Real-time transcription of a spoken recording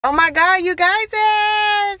Oh my god, you guys!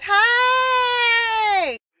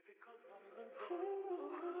 Hi!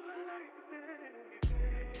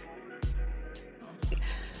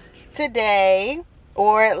 Today,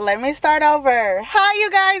 or let me start over. Hi, you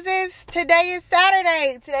guys! Today is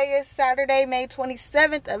Saturday. Today is Saturday, May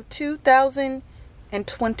 27th of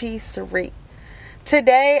 2023.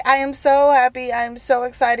 Today, I am so happy. I am so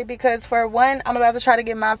excited because for one, I'm about to try to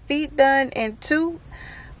get my feet done, and two,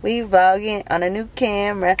 we vlogging on a new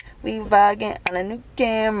camera. We vlogging on a new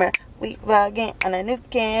camera. We vlogging on a new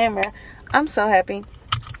camera. I'm so happy.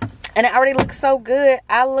 And it already looks so good.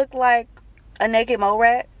 I look like a naked mole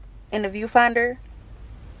rat in the viewfinder.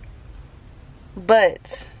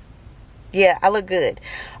 But yeah, I look good.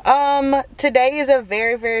 Today is a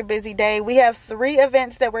very, very busy day. We have 3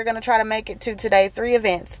 events that we're going to try to make it to today. 3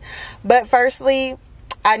 events. But firstly,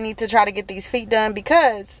 I need to try to get these feet done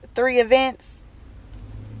because 3 events.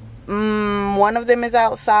 One of them is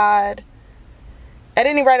outside. At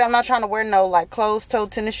any rate, I'm not trying to wear no like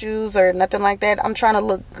closed-toed tennis shoes or nothing like that. I'm trying to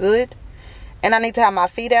look good, and I need to have my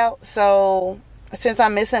feet out. So since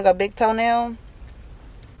I'm missing a big toenail,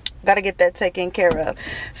 gotta get that taken care of.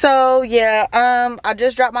 So yeah, I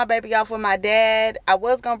just dropped my baby off with my dad. I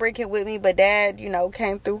was gonna bring him with me, but dad,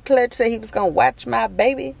 came through clutch, said he was gonna watch my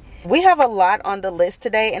baby. We have a lot on the list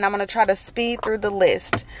today, and I'm gonna try to speed through the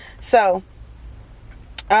list. So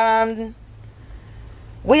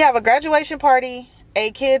we have a graduation party,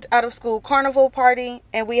 a kids out of school carnival party,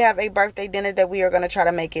 and we have a birthday dinner that we are going to try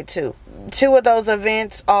to make it to. 2 of those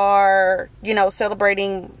events are,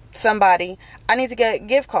 celebrating somebody. I need to get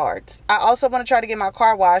gift cards. I also want to try to get my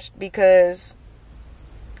car washed because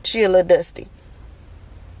she a little dusty.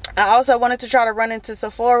 I also wanted to try to run into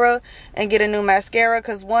Sephora and get a new mascara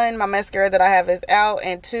because 1, my mascara that I have is out,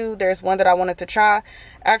 and 2, there's one that I wanted to try.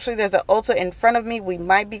 Actually, there's an Ulta in front of me. We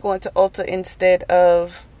might be going to Ulta instead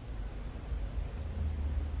of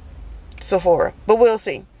Sephora, but we'll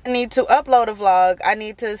see. I need to upload a vlog. I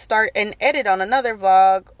need to start and edit on another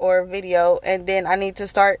vlog or video, and then I need to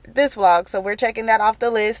start this vlog, so we're checking that off the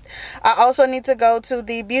list. I also need to go to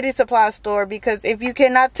the beauty supply store because if you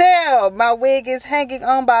cannot tell, my wig is hanging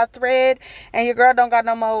on by a thread, and your girl don't got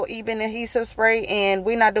no more even adhesive spray, and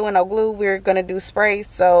we're not doing no glue. We're gonna do spray,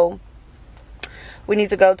 so we need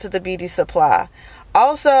to go to the beauty supply.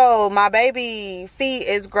 Also, my baby feet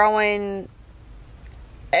is growing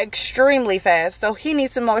extremely fast, so he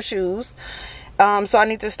needs some more shoes. So I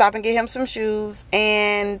need to stop and get him some shoes.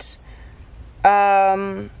 And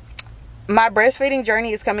my breastfeeding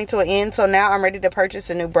journey is coming to an end, so now I'm ready to purchase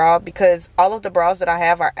a new bra because all of the bras that I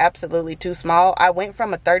have are absolutely too small. I went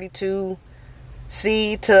from a 32C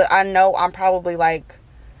to, I know I'm probably like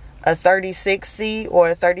a 36C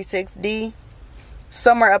or a 36D,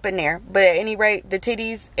 somewhere up in there. But at any rate, the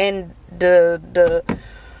titties and the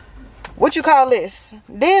what you call this?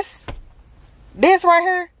 This right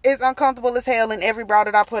here is uncomfortable as hell in every bra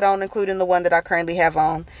that I put on, including the one that I currently have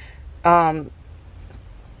on.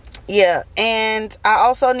 Yeah, and I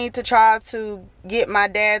also need to try to get my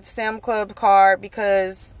dad's Sam Club card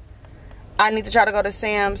because I need to try to go to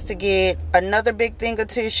Sam's to get another big thing of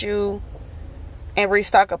tissue and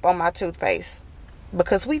restock up on my toothpaste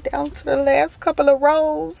because we down to the last couple of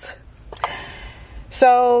rolls.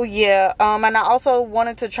 So yeah, and I also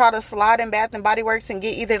wanted to try to slide in Bath and Body Works and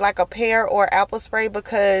get either like a pear or apple spray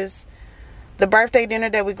because the birthday dinner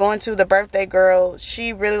that we're going to, the birthday girl,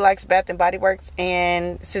 she really likes Bath and Body Works,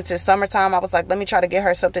 and since it's summertime, I was like, let me try to get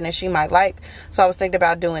her something that she might like. So I was thinking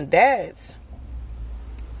about doing that,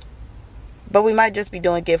 but we might just be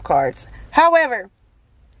doing gift cards. However,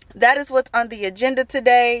 that is what's on the agenda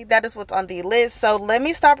today. That is what's on the list. So let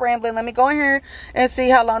me stop rambling. Let me go in here and see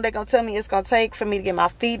how long they're going to tell me it's going to take for me to get my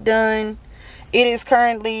feet done. It is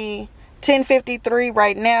currently 10:53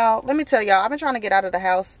 right now. Let me tell y'all, I've been trying to get out of the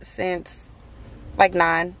house since like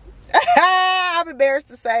 9. I'm embarrassed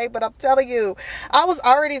to say, but I'm telling you, I was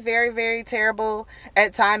already very, very terrible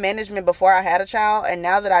at time management before I had a child, and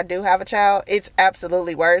now that I do have a child, it's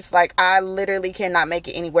absolutely worse. Like, I literally cannot make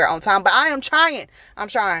it anywhere on time, but I am trying. I'm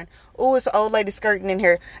trying. Ooh, it's an old lady skirting in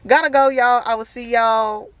here. Gotta go, y'all. I will see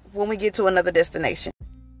y'all when we get to another destination.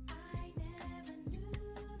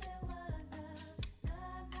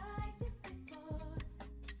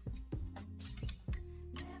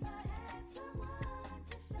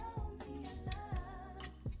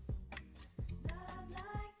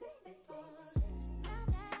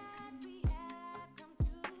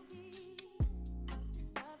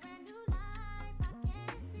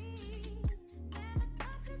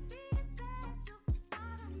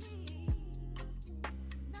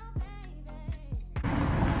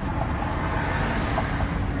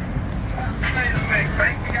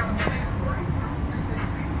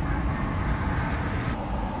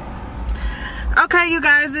 Okay, you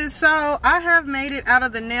guys, so I have made it out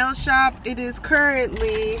of the nail shop. It is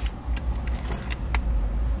currently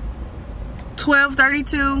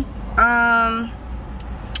 12:32.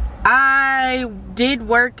 I did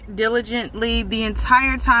work diligently the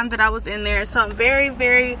entire time that I was in there, so I'm very,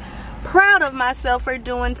 very proud of myself for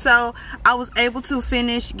doing so. I was able to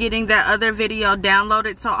finish getting that other video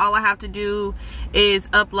downloaded, so all I have to do is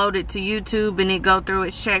upload it to YouTube and it go through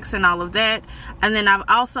its checks and all of that. And then I've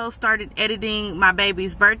also started editing my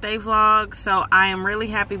baby's birthday vlog, so I am really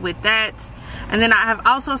happy with that. And then I have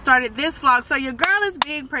also started this vlog, so your girl is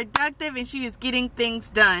being productive and she is getting things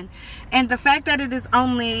done. And the fact that it is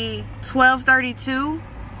only 12:32,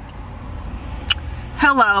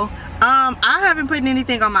 hello, I haven't put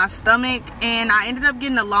anything on my stomach, and I ended up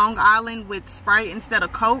getting a Long Island with Sprite instead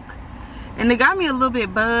of Coke, and it got me a little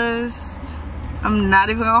bit buzzed. I'm not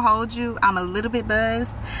even gonna hold you, I'm a little bit buzzed.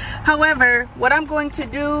 However, what I'm going to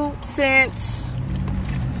do, since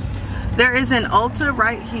there is an Ulta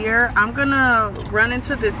right here, I'm gonna run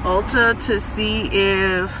into this Ulta to see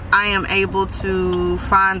if I am able to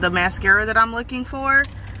find the mascara that I'm looking for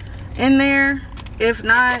in there. If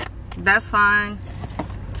not, that's fine.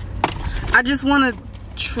 I just want to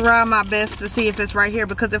try my best to see if it's right here,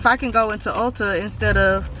 because if I can go into Ulta instead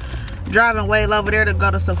of driving way over there to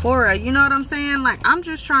go to Sephora, you know what I'm saying? Like, I'm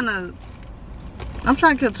trying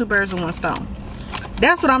to kill two birds with one stone.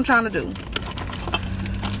 That's what I'm trying to do.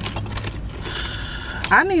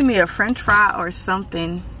 I need me a French fry or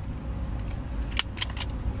something.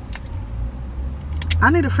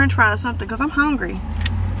 I need a French fry or something because I'm hungry.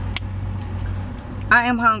 I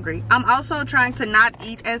am hungry. I'm also trying to not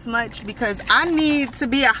eat as much because I need to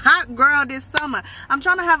be a hot girl this summer. I'm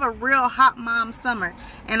trying to have a real hot mom summer,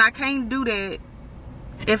 and I can't do that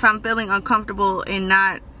if I'm feeling uncomfortable and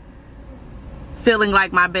not feeling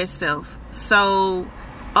like my best self. So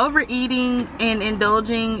overeating and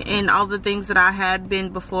indulging in all the things that I had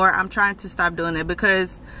been before, I'm trying to stop doing that,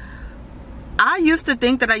 because I used to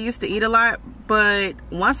think that I used to eat a lot, but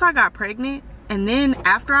once I got pregnant and then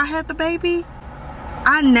after I had the baby,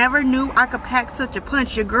 I never knew I could pack such a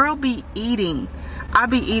punch. Your girl be eating. I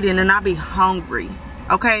be eating and I be hungry.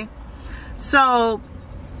 Okay? So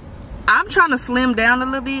I'm trying to slim down a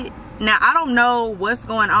little bit. Now, I don't know what's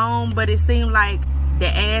going on, but it seemed like the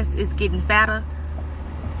ass is getting fatter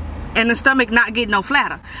and the stomach not getting no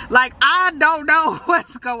flatter. Like, I don't know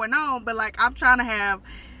what's going on, but like, I'm trying to have,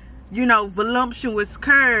 you know, voluptuous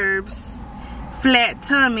curves, flat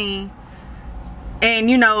tummy.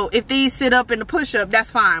 And, you know, if these sit up in the push-up,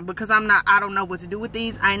 that's fine, because I don't know what to do with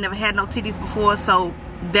these. I ain't never had no titties before, so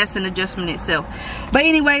that's an adjustment itself. But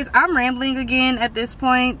anyways, I'm rambling again at this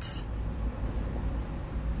point.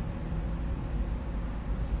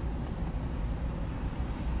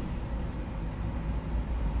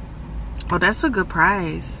 Oh, that's a good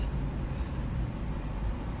price.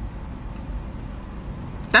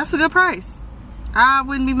 That's a good price. I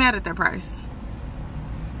wouldn't be mad at that price.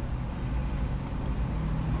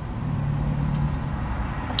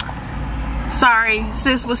 Sorry,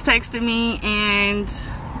 sis was texting me, and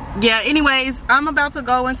yeah, anyways, I'm about to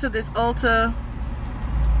go into this Ulta.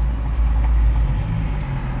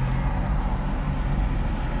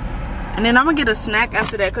 And then I'm gonna get a snack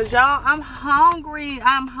after that, because y'all, I'm hungry.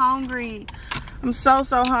 I'm hungry. I'm so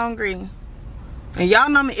hungry. And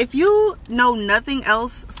y'all know me. If you know nothing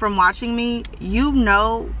else from watching me, you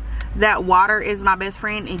know that water is my best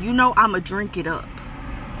friend, and you know I'ma drink it up.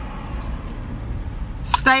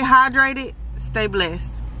 Stay hydrated. Stay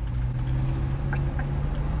blessed.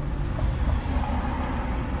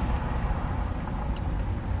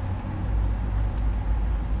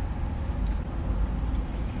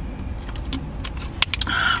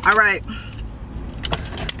 All right,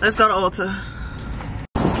 let's go to Ulta.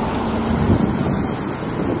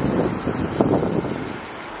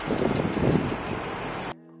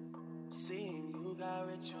 Seeing you got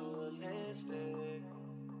ritualistic,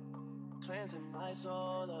 cleansing my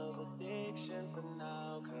soul of addiction for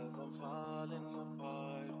now, 'cause I'm falling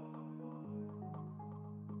apart.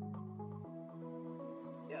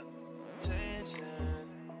 Yep. Tension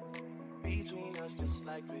between us just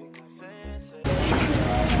like big fences.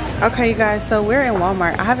 Okay, you guys, so we're in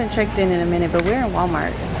Walmart. I haven't checked in a minute, but we're in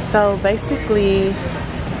Walmart. So basically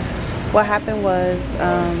what happened was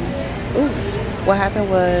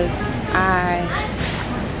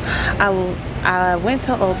I went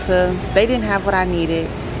to Ulta. They didn't have what I needed,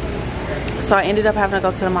 so I ended up having to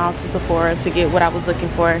go to the mall to Sephora to get what I was looking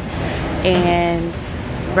for and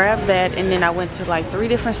grab that. And then I went to like 3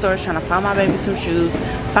 different stores trying to find my baby some shoes.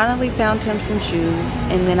 Finally found him some shoes,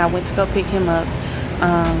 and then I went to go pick him up.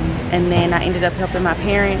 And then I ended up helping my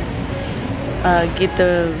parents, get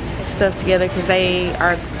the stuff together because they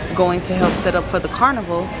are going to help set up for the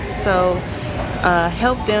carnival. So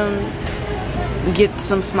help them get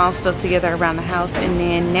some small stuff together around the house, and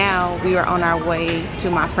then now we are on our way to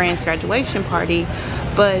my friend's graduation party.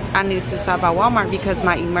 But I needed to stop by Walmart because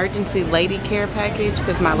my emergency lady care package,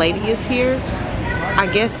 because my lady is here, I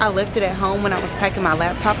guess I left it at home when I was packing my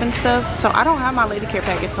laptop and stuff, so I don't have my lady care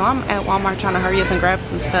package. So I'm at Walmart trying to hurry up and grab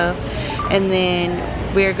some stuff, and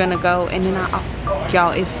then we're gonna go. And then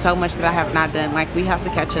y'all, it's so much that I have not done. Like, we have to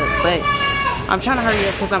catch up, but I'm trying to hurry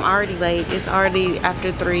up because I'm already late. It's already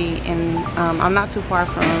after 3, and I'm not too far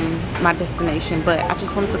from my destination. But I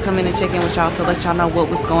just wanted to come in and check in with y'all to let y'all know what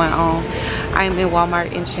was going on. I am in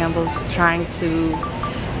Walmart in shambles trying to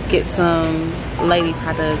get some lady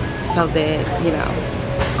products so that, you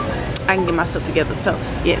know, I can get myself together. So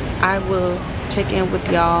yes, I will check in with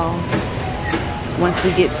y'all once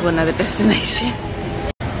we get to another destination.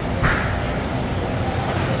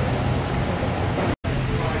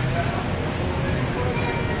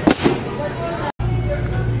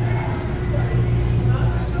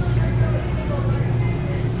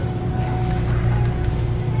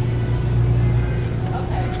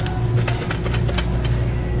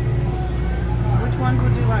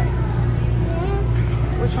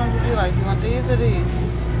 Which ones would you like? You want these or these?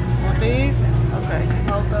 Want these? Okay,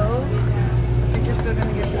 hold those. I think you're still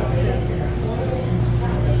gonna get these too.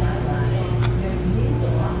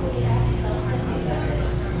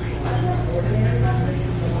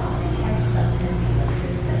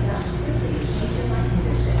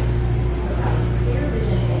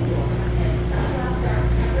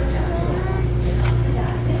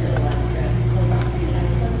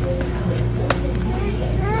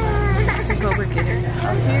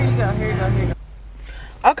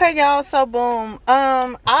 Okay, y'all, so boom,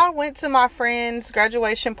 I went to my friend's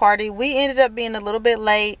graduation party. We ended up being a little bit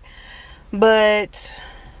late, but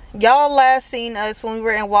y'all last seen us when we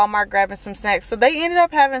were in Walmart grabbing some snacks. So they ended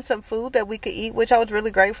up having some food that we could eat, which I was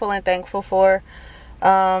really grateful and thankful for.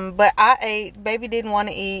 But I ate. Baby didn't want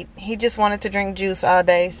to eat. He just wanted to drink juice all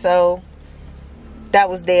day, so that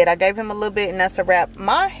was dead. I gave him a little bit, and that's a wrap.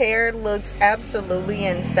 My hair looks absolutely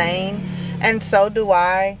insane, and so do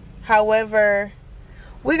I. However,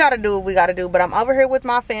 we gotta do what we gotta do. But I'm over here with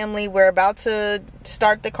my family. We're about to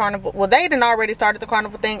start the carnival. Well, they didn't already started the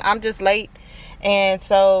carnival thing. I'm just late. And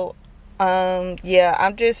so, yeah,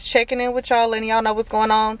 I'm just checking in with y'all, letting y'all know what's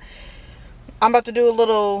going on. I'm about to do a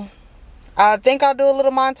little, I think I'll do a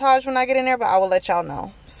little montage when I get in there, but I will let y'all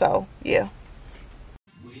know. So, yeah.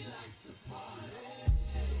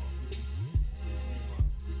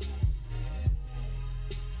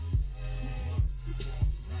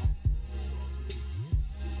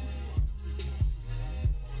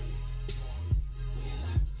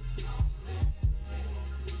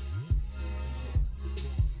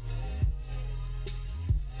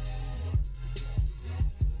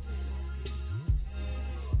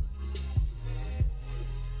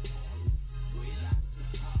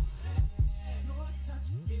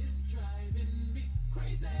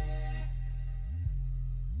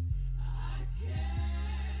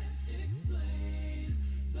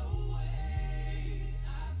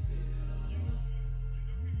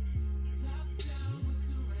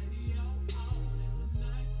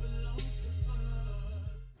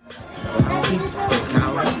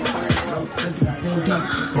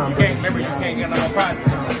 You can't remember, you can't get no prizes.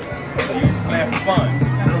 You just playing for fun.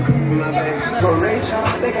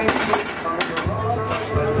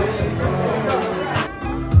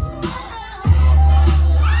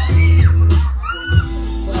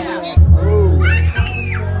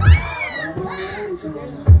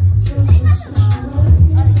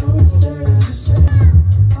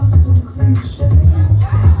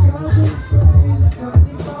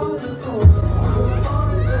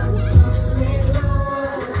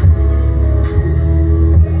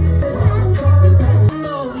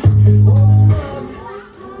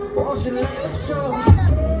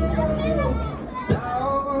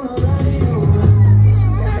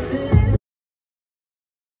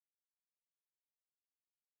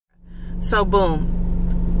 So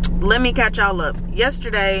boom, let me catch y'all up.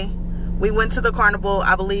 Yesterday we went to the carnival.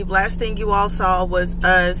 I believe last thing you all saw was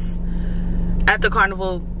us at the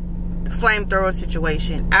carnival flamethrower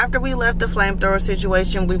situation. After we left the flamethrower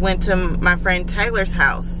situation, we went to my friend Taylor's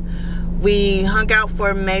house. We hung out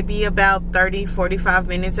for maybe about 30-45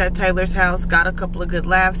 minutes at Taylor's house, got a couple of good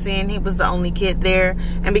laughs in. He was the only kid there,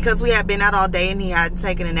 and because we had been out all day and he hadn't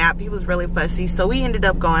taken a nap, he was really fussy, so we ended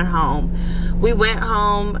up going home. We went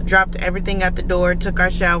home, dropped everything at the door, took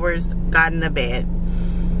our showers, got in the bed.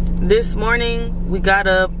 This morning we got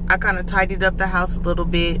up, I kind of tidied up the house a little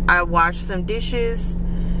bit. I washed some dishes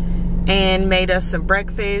and made us some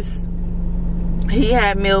breakfast. He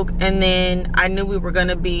had milk, and then I knew we were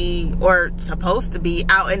gonna be, or supposed to be,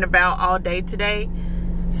 out and about all day today.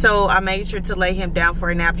 So I made sure to lay him down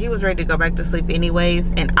for a nap. He was ready to go back to sleep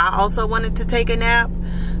anyways, and I also wanted to take a nap.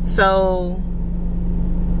 So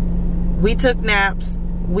we took naps.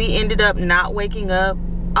 We ended up not waking up.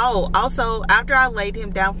 Oh, also, after I laid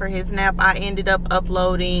him down for his nap, I ended up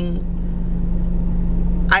uploading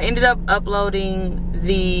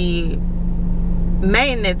the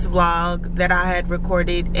maintenance vlog that I had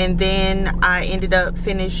recorded, and then I ended up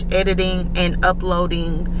finished editing and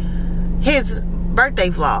uploading his birthday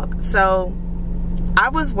vlog. So I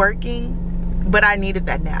was working, but I needed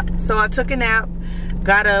that nap. So I took a nap,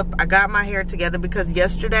 got up, I got my hair together, because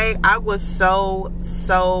yesterday I was so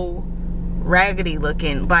raggedy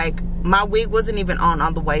looking. Like, my wig wasn't even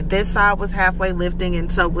on the way. This side was halfway lifting,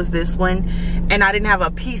 and so was this one, and I didn't have a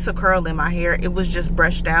piece of curl in my hair. It was just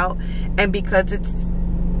brushed out. And because it's,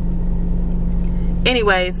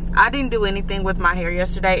 anyways, I didn't do anything with my hair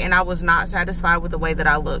yesterday, and I was not satisfied with the way that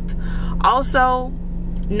I looked. Also,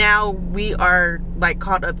 now we are like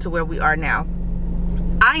caught up to where we are now.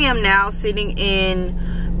 I am now sitting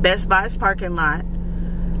in Best Buy's parking lot.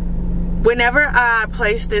 Whenever I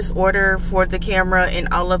placed this order for the camera and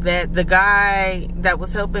all of that, the guy that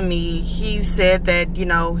was helping me, he said that, you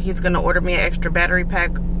know, he's going to order me an extra battery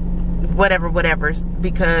pack, whatever,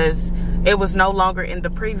 because it was no longer in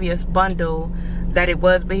the previous bundle that it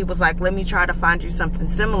was. But he was like, let me try to find you something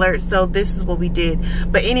similar. So this is what we did.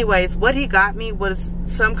 But anyways, what he got me was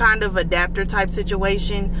some kind of adapter type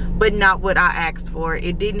situation, but not what I asked for.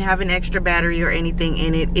 It didn't have an extra battery or anything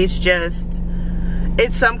in it. It's just,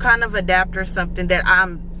 it's some kind of adapter, something that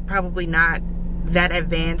I'm probably not that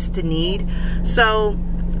advanced to need. So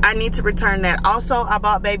I need to return that. Also, I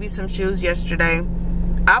bought baby some shoes yesterday.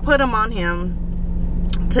 I put them on him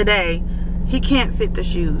today. He can't fit the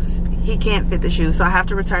shoes. He can't fit the shoes, so I have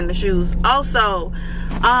to return the shoes. Also,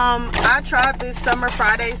 I tried this Summer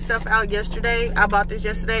Friday stuff out yesterday. I bought this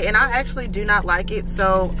yesterday, and I actually do not like it.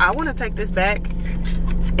 So I want to take this back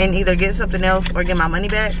and either get something else or get my money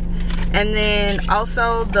back. And then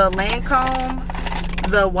also the Lancome,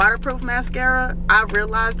 the waterproof mascara. I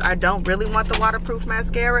realized I don't really want the waterproof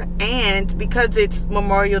mascara, and because it's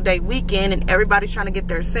Memorial Day weekend and everybody's trying to get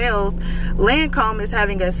their sales, Lancome is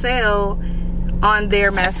having a sale on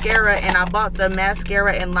their mascara, and I bought the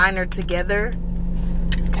mascara and liner together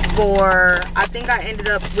for, I think I ended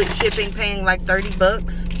up with shipping paying like 30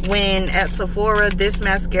 bucks, when at Sephora this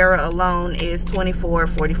mascara alone is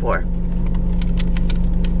 $24.44.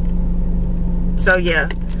 So yeah,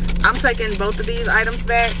 I'm taking both of these items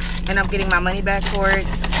back, and I'm getting my money back for it.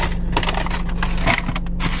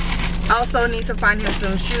 Also need to find him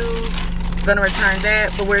some shoes. Gonna return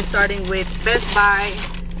that, but we're starting with Best Buy,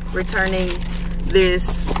 returning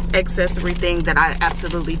this accessory thing that I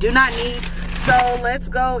absolutely do not need. So let's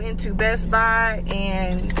go into Best Buy,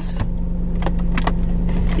 and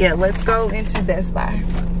yeah, let's go into Best Buy.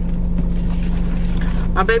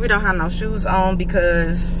 My baby don't have no shoes on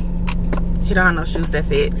because he don't have no shoes that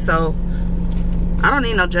fit. So I don't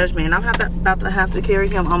need no judgment. I'm about to have to carry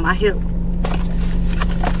him on my hip.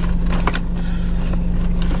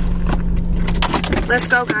 Let's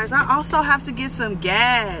go, guys. I also have to get some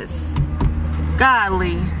gas.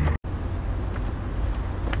 Golly.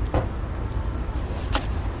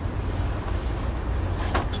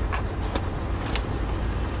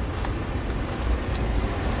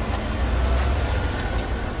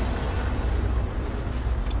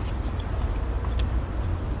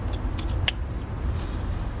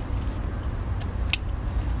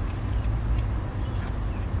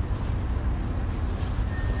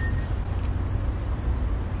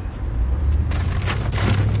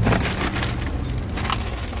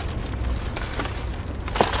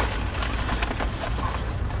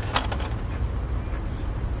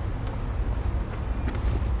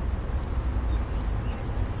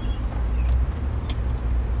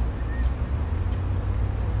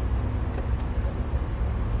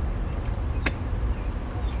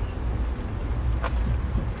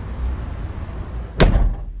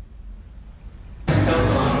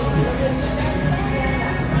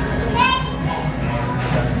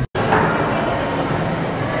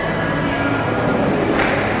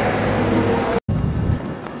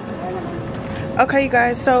 Okay, you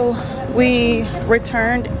guys, so we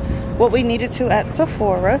returned what we needed to at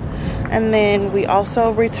Sephora, and then we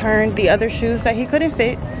also returned the other shoes that he couldn't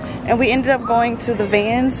fit, and we ended up going to the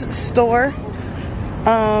Vans store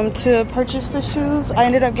to purchase the shoes. I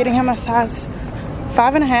ended up getting him a size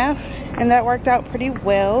 5.5, and that worked out pretty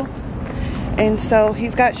well. And so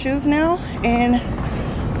he's got shoes now, and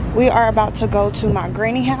we are about to go to my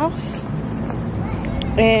granny house.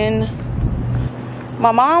 And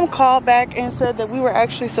my mom called back and said that we were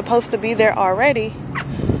actually supposed to be there already,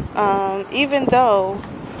 even though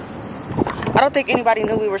I don't think anybody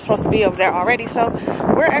knew we were supposed to be over there already. So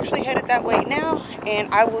we're actually headed that way now,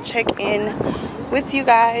 and I will check in with you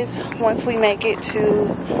guys once we make it to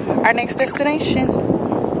our next destination.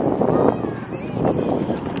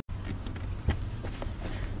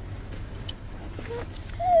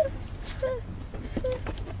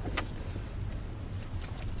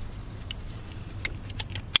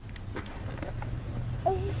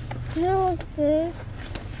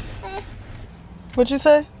 What'd you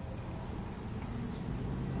say?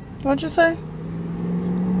 What'd you say?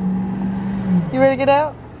 You ready to get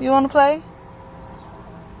out? You want to play?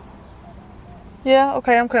 Yeah?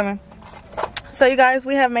 Okay, I'm coming. So you guys,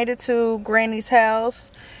 we have made it to Granny's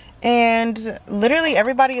house. And literally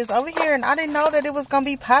everybody is over here. And I didn't know that it was going to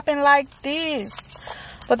be popping like this.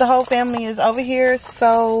 But the whole family is over here.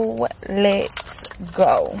 So let's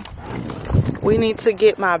go. We need to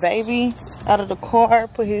get my baby out of the car.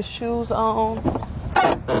 Put his shoes on.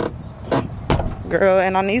 Girl,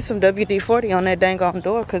 and I need some WD-40 on that dang on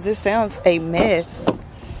door because it sounds a mess.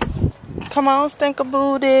 Come on, stinker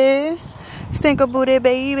booty. Stinker booty,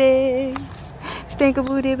 baby. Stinker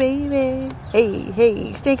booty, baby. Hey,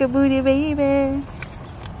 hey, stinker booty, baby.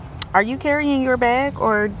 Are you carrying your bag,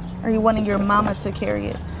 or are you wanting your mama to carry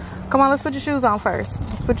it? Come on, let's put your shoes on first.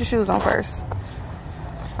 Let's put your shoes on first.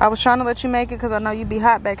 I was trying to let you make it because I know you be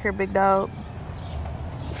hot back here, big dog.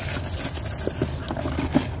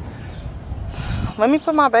 Let me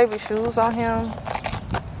put my baby shoes on him.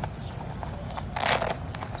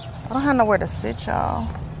 I don't have nowhere to sit, y'all.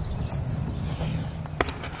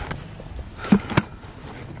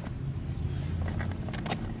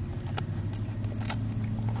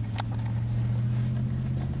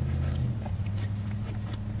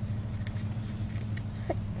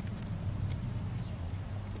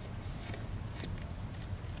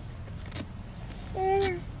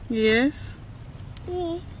 Yes.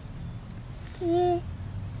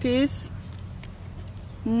 Kiss.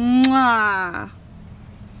 Mwah.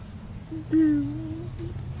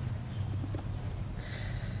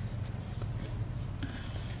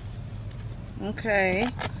 Okay.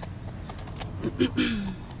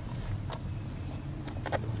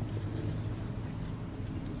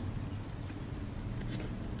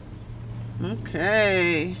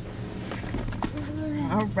 Okay.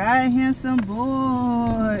 All right, handsome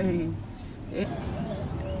boy.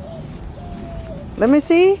 Let me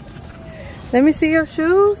see. Let me see your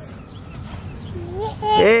shoes.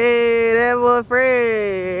 Hey, that boy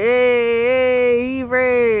Fred. Hey, he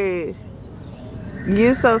Fred.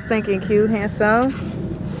 You so stinking cute, handsome.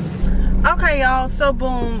 Okay, y'all. So,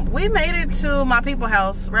 boom. We made it to my people's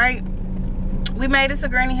house, right? We made it to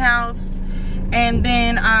Granny house. And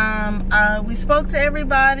then we spoke to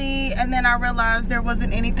everybody. And then I realized there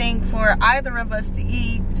wasn't anything for either of us to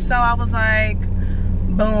eat. So I was like,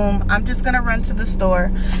 boom, I'm just gonna run to the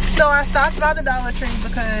store. So I stopped by the Dollar Tree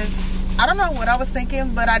because I don't know what I was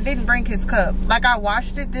thinking, but I didn't bring his cup. Like, I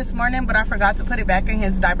washed it this morning, but I forgot to put it back in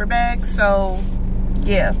his diaper bag. So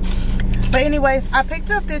yeah, but anyways, I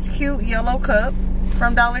picked up this cute yellow cup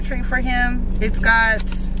from Dollar Tree for him. It's got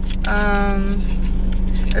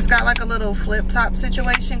like a little flip top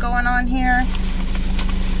situation going on here.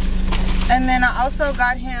 And then I also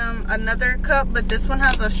got him another cup, but this one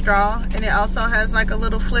has a straw, and it also has like a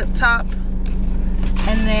little flip top.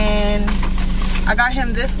 And then I got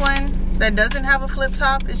him this one that doesn't have a flip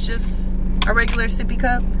top. It's just a regular sippy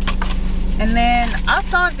cup. And then I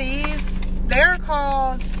saw these. They're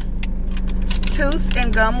called tooth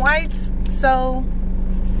and gum wipes. So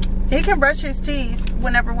he can brush his teeth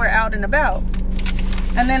whenever we're out and about.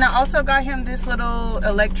 And then I also got him this little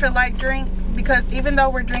electrolyte drink, because even though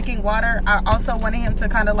we're drinking water, I also wanted him to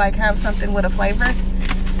kind of like have something with a flavor.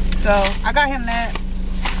 So I got him that.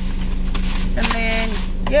 And then,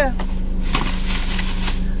 yeah.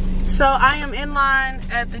 So I am in line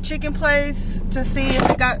at the chicken place to see if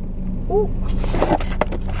it got... Ooh.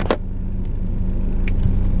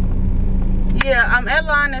 Yeah, I'm in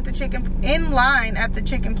line at the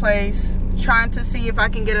chicken place, trying to see if I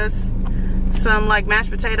can get us some like mashed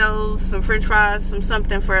potatoes, some french fries,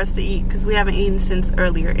 something for us to eat, because we haven't eaten since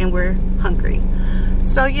earlier and we're hungry.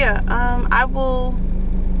 So yeah, I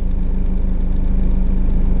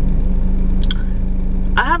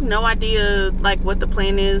have no idea like what the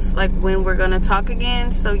plan is, like when we're gonna talk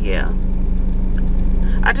again. So yeah,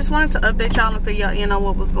 I just wanted to update y'all and fill y'all in on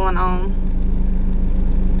what was going on.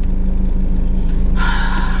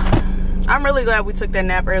 I'm really glad we took that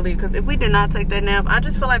nap early, because if we did not take that nap, I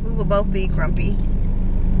just feel like we would both be grumpy.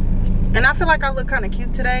 And I feel like I look kind of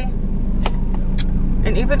cute today.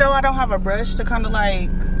 And even though I don't have a brush to kind of like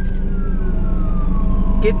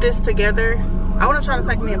get this together, I want to try to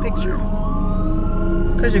take me a picture,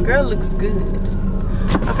 because your girl looks good.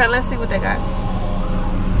 Okay, let's see what they got.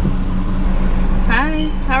 Hi,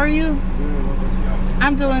 how are you?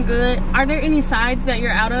 I'm doing good. Are there any sides that you're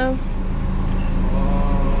out of?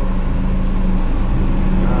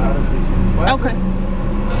 Okay.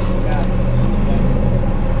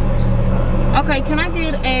 Okay, can I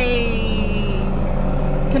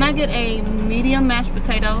get a medium mashed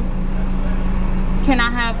potato? Can I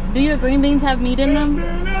have, do your green beans have meat in them?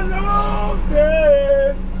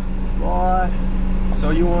 Boy. So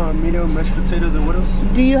you want medium mashed potatoes and what else?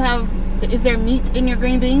 Do you have, is there meat in your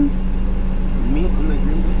green beans? Meat in the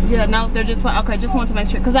green beans? Yeah, no, they're just, okay, just want to make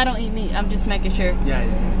sure, because I don't eat meat, I'm just making sure. Yeah.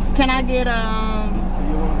 Can I get, You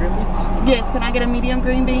want green beans? yes, can I get a medium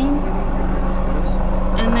green bean?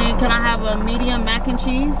 And then can I have a medium mac and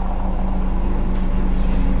cheese?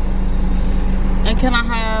 And can I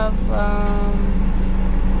have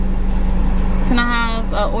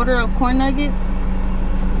an order of corn nuggets?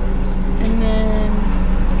 And then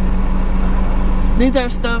these are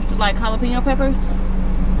stuffed like jalapeno peppers.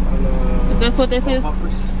 Is this what this is?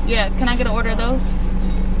 Peppers. Yeah, can I get an order of those?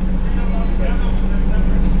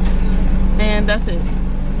 And that's it.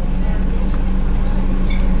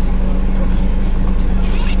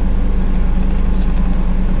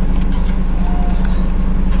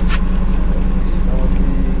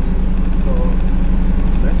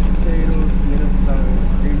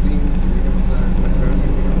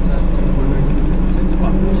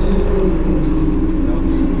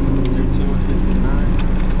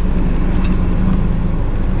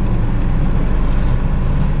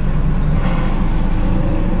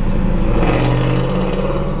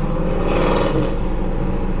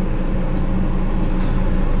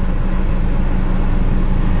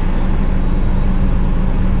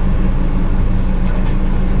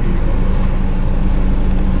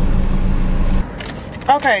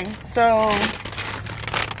 Okay, so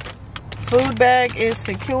food bag is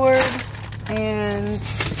secured and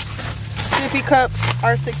sippy cups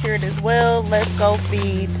are secured as well. Let's go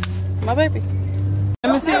feed my baby.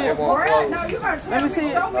 Let me see it. Let me see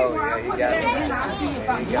it. Oh, yeah,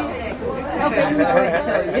 you got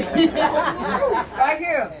it. Right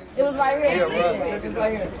here. It was right here. It was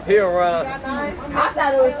right here. He'll run. I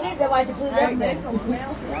thought it was cheap. That's why she put it up there.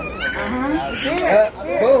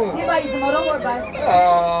 Boom. You might use some more. Don't worry about it.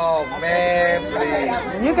 Oh, man,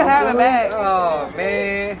 please. You can have it back. Oh,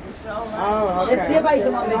 man. Oh, Let's see if I use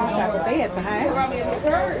some more baby chocolate. They had behind.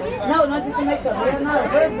 No, not just to make up. Hell no.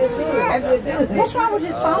 Very good too. What's wrong with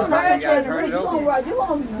this phone? You gotta turn it over.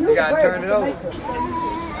 You gotta turn it over.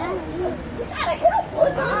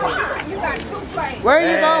 Where are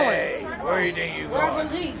you going? Where do you think you going?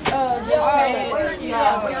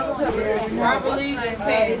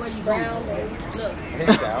 I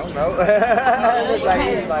don't know.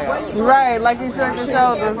 Right, like you shrugged your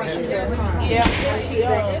shoulders.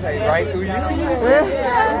 Right through you.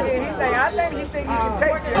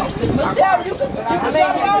 Michelle, you can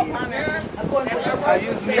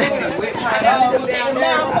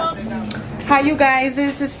Hi you guys,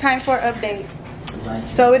 it's time for an update.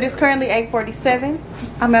 So it is currently 8:47.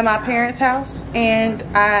 I'm at my parents' house and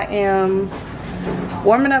I am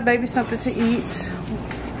warming up baby something to eat.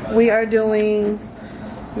 We are doing,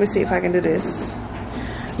 let me see if I can do this.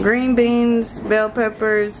 Green beans, bell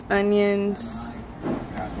peppers, onions.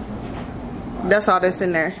 That's all that's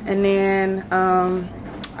in there. And then I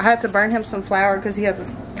had to burn him some flour because he has a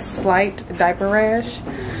slight diaper rash.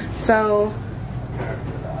 So,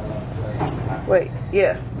 wait,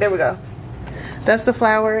 yeah, there we go. That's the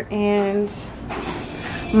flour. And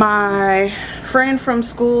my friend from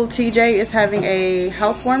school, TJ, is having a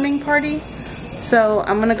housewarming party. So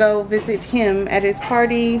I'm gonna go visit him at his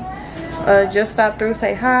party. Just stop through,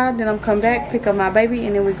 say hi, then I'm come back, pick up my baby,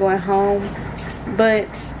 and then we're going home. But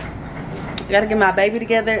I gotta get my baby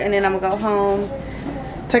together, and then I'm gonna go home,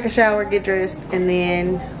 take a shower, get dressed, and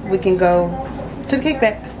then we can go to the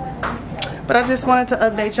kickback. But I just wanted to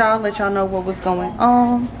update y'all, let y'all know what was going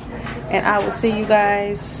on, and I will see you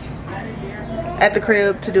guys at the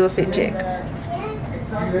crib to do a fit check.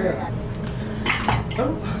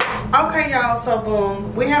 Okay y'all, so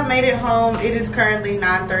boom, we have made it home. It is currently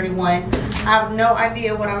 9:31. I have no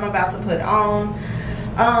idea what I'm about to put on.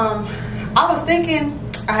 I was thinking,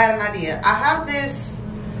 I had an idea. I have this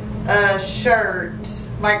shirt,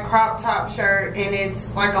 like crop top shirt, and it's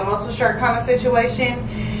like a muscle shirt kind of situation,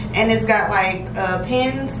 and it's got like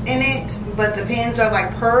pins in it, but the pins are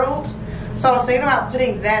like pearled. So I was thinking about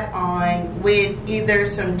putting that on with either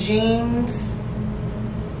some jeans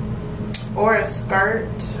or a skirt.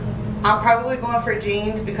 I'm probably going for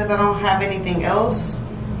jeans because I don't have anything else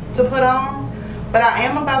to put on. But I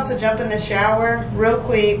am about to jump in the shower real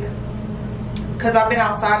quick because I've been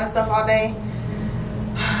outside and stuff all day.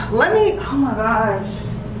 Oh my gosh.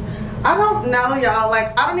 I don't know, y'all.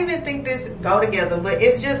 Like, I don't even think this go together, but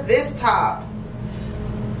it's just this top.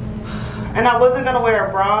 And I wasn't gonna wear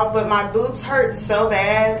a bra, but my boobs hurt so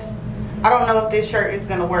bad. I don't know if this shirt is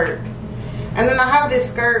gonna work. And then I have this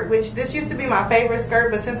skirt, which this used to be my favorite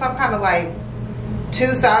skirt, but since I'm kind of like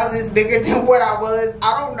 2 sizes bigger than what I was,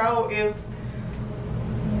 I don't know if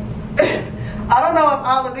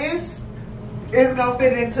all of this is gonna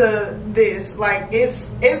fit into this. Like, it's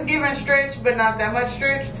giving stretch, but not that much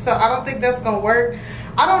stretch, so I don't think that's gonna work.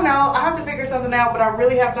 I don't know. I have to figure something out, but I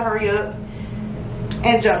really have to hurry up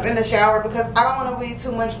and jump in the shower because I don't want to be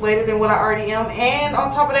too much later than what I already am. And on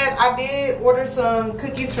top of that, I did order some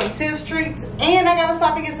cookies from Tiff's Treats, and I gotta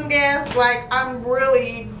stop and get some gas. Like, I'm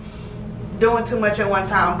really doing too much at one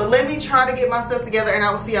time. But let me try to get myself together, and I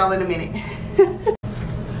will see y'all in a minute.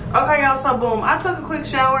 Okay, y'all, so boom, I took a quick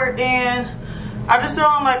shower and I just threw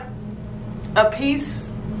on like a piece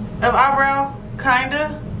of eyebrow,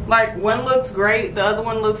 kinda. Like, one looks great, the other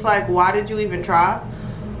one looks like, why did you even try?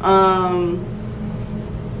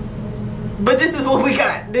 But this is what we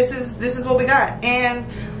got. This is what we got. And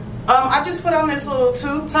I just put on this little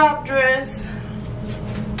tube top dress.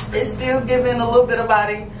 It's still giving a little bit of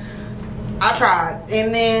body. I tried.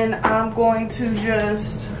 And then I'm going to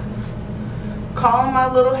just comb my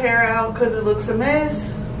little hair out because it looks a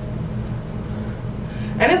mess.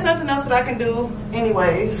 And it's nothing else that I can do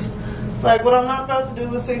anyways. Like, what I'm not about to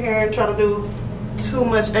do is sit here and try to do too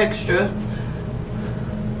much extra.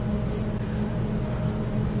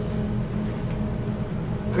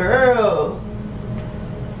 Girl.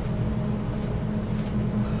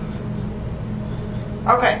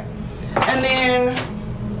 Okay. And then,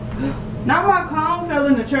 now my comb fell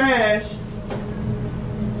in the trash.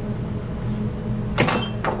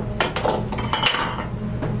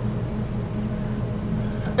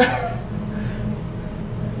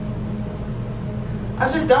 I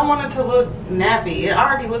just don't want it to look nappy. It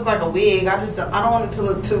already looked like a wig. I don't want it to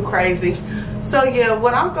look too crazy. So yeah,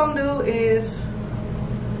 what I'm gonna do is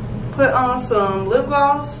put on some lip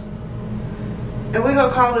gloss and we're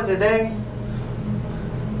gonna call it a day.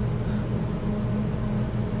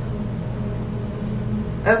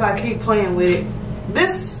 As I keep playing with it.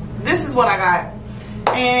 This is what I got.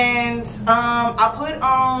 And I put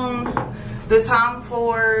on the Tom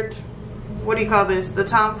Ford, what do you call this? The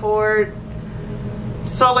Tom Ford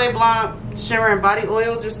Soleil Blanc Shimmer and Body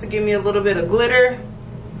Oil, just to give me a little bit of glitter,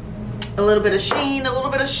 a little bit of sheen, a little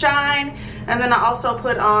bit of shine. And then I also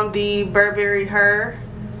put on the Burberry Her.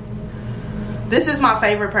 This is my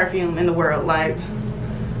favorite perfume in the world. Like,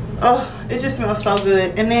 oh, it just smells so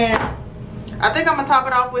good. And then I think I'm gonna top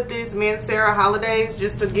it off with this Mancera Holidays,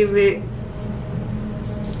 just to give it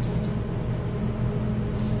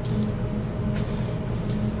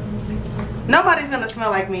nobody's gonna smell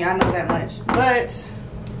like me, I know that much. But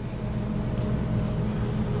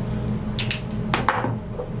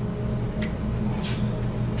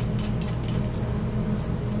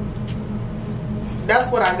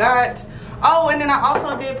that's what I got. Oh, and then I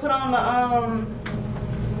also did put on the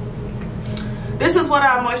this is what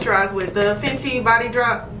I moisturize with, the Fenty Body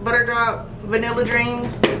Drop Butter Drop Vanilla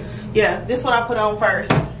Dream. Yeah, this is what I put on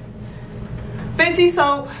first. Fenty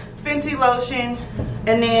soap, Fenty lotion,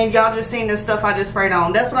 and then y'all just seen this stuff I just sprayed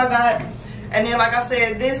on. That's what I got. And then, like I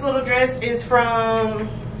said, this little dress is from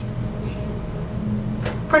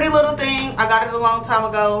Pretty Little Thing. I got it a long time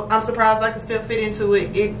ago. I'm surprised I can still fit into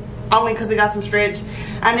it. Only because it got some stretch.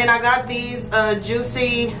 And then I got these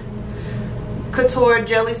Juicy Couture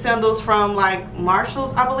jelly sandals from like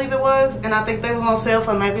Marshall's, I believe it was. And I think they was on sale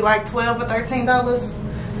for maybe like $12 or $13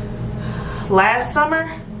 last summer.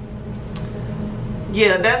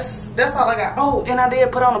 Yeah, that's all I got. Oh, and I did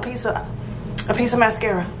put on a piece of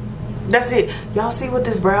mascara. That's it. Y'all see what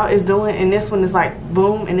this brow is doing? And this one is like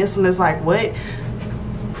boom, and this one is like what?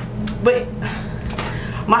 But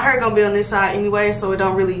my hair gonna be on this side anyway, so it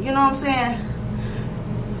don't really, you know what I'm saying?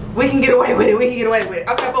 We can get away with it. We can get away with it.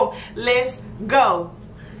 Okay, boom. Let's go.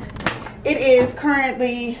 It is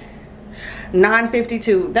currently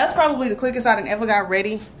 9:52. That's probably the quickest I done ever got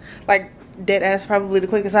ready. Like, dead ass, probably the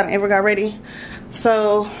quickest I done ever got ready.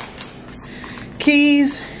 So,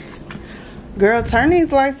 keys. Girl, turn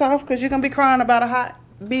these lights off because you're gonna be crying about a hot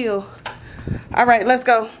bill. All right, let's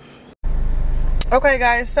go. Okay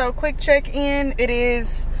guys, so quick check-in. It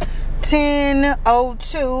is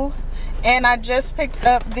 10:02 and I just picked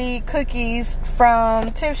up the cookies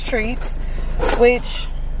from Tiff's Treats, which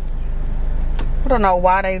I don't know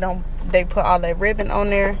why they put all that ribbon on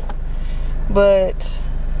there. But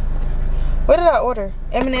what did I order?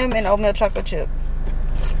 M&M and oatmeal chocolate chip.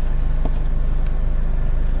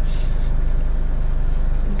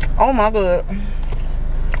 Oh my god.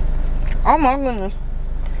 Oh my goodness.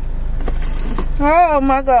 Oh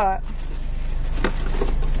my god.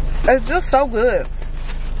 It's just so good.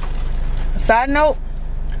 Side note,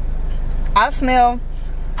 I smell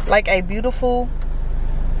like a beautiful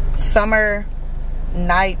summer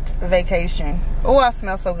night vacation. Oh, I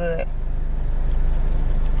smell so good.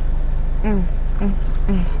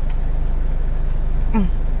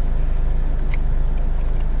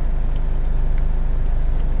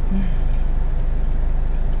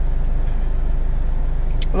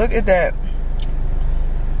 Look at that.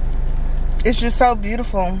 It's just so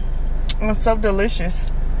beautiful and so delicious.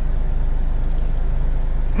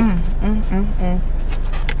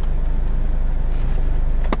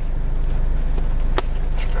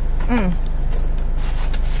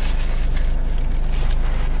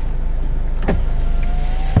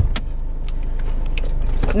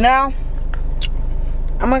 Now,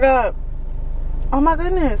 oh my god, oh my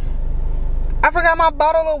goodness, I forgot my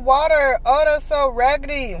bottle of water. Oh, that's so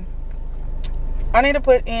raggedy. I need to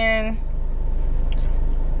put in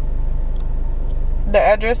the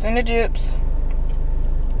address in the gyps.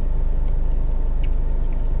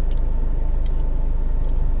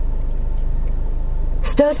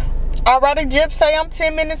 Start. Alrighty, gyps say I'm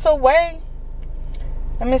 10 minutes away.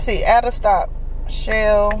 Let me see, add a stop.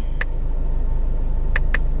 Shell.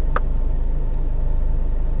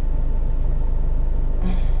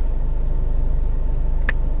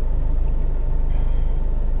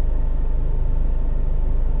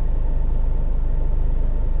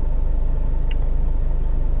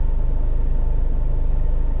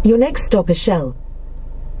 Your next stop is Shell.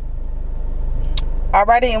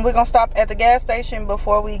 Alrighty, and we're gonna stop at the gas station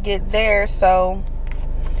before we get there, so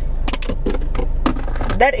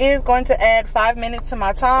that is going to add 5 minutes to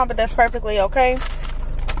my time, but that's perfectly okay.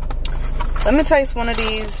 Let me taste one of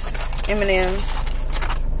these M&Ms.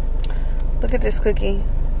 Look at this cookie.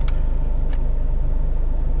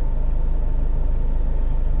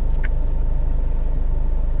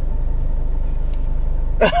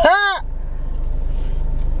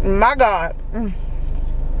 My God.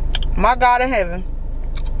 My God in heaven.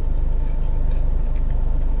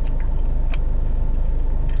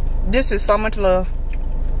 This is so much love.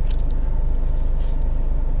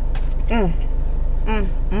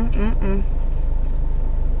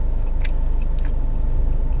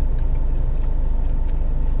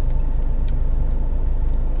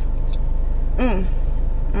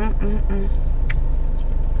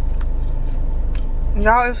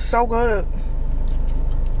 Y'all, it's so good.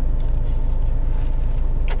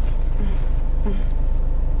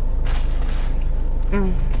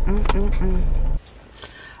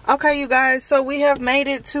 Okay, you guys, so we have made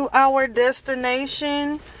it to our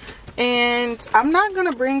destination, and I'm not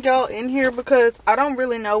gonna bring y'all in here because I don't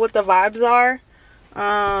really know what the vibes are.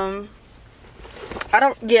 I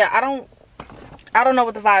don't know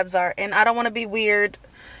what the vibes are, and I don't want to be weird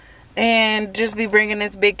and just be bringing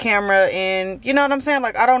this big camera in. You know what I'm saying?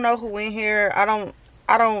 Like, I don't know who in here. I don't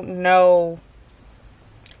know.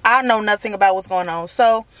 I know nothing about what's going on.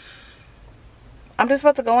 So I'm just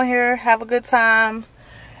about to go in here, have a good time.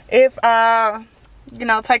 If you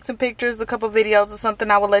know, take some pictures, a couple videos or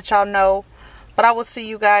something, I will let y'all know. But I will see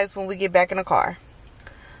you guys when we get back in the car.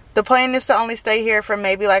 The plan is to only stay here for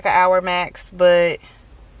maybe like an hour max, but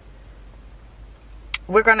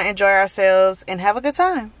we're gonna enjoy ourselves and have a good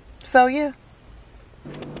time. So yeah.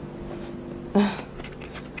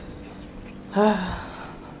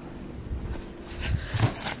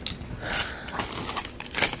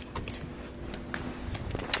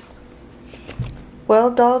 Well,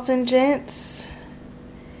 dolls and gents,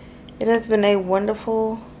 it has been a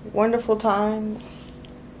wonderful, wonderful time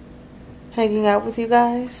hanging out with you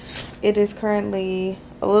guys. It is currently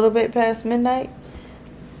a little bit past midnight.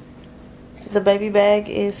 The baby bag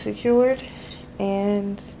is secured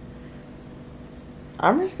and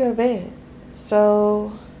I'm ready to go to bed.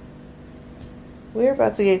 So we're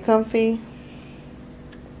about to get comfy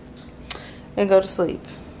and go to sleep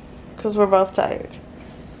because we're both tired.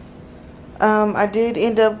 I did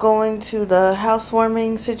end up going to the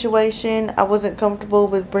housewarming situation. I wasn't comfortable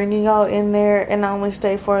with bringing y'all in there, and I only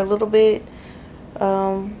stayed for a little bit.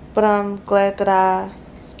 But I'm glad that I,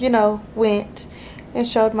 you know, went and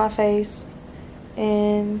showed my face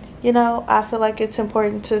And you know, I feel like it's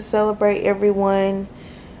important to celebrate everyone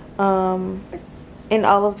in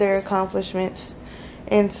all of their accomplishments.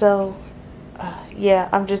 And so yeah,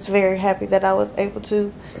 I'm just very happy that I was able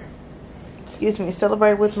to, excuse me,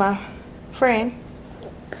 celebrate with my friend.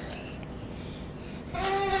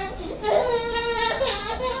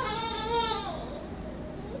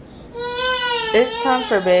 It's time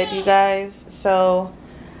for bed, you guys. So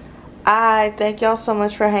I thank y'all so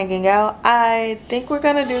much for hanging out. I think we're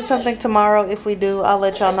gonna do something tomorrow. If we do, I'll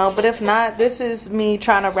let y'all know. But if not, this is me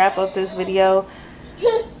trying to wrap up this video.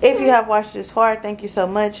 If you have watched this far, thank you so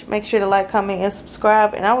much. Make sure to like, comment, and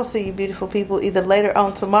subscribe. And I will see you beautiful people either later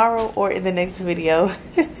on tomorrow or in the next video.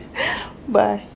 Bye.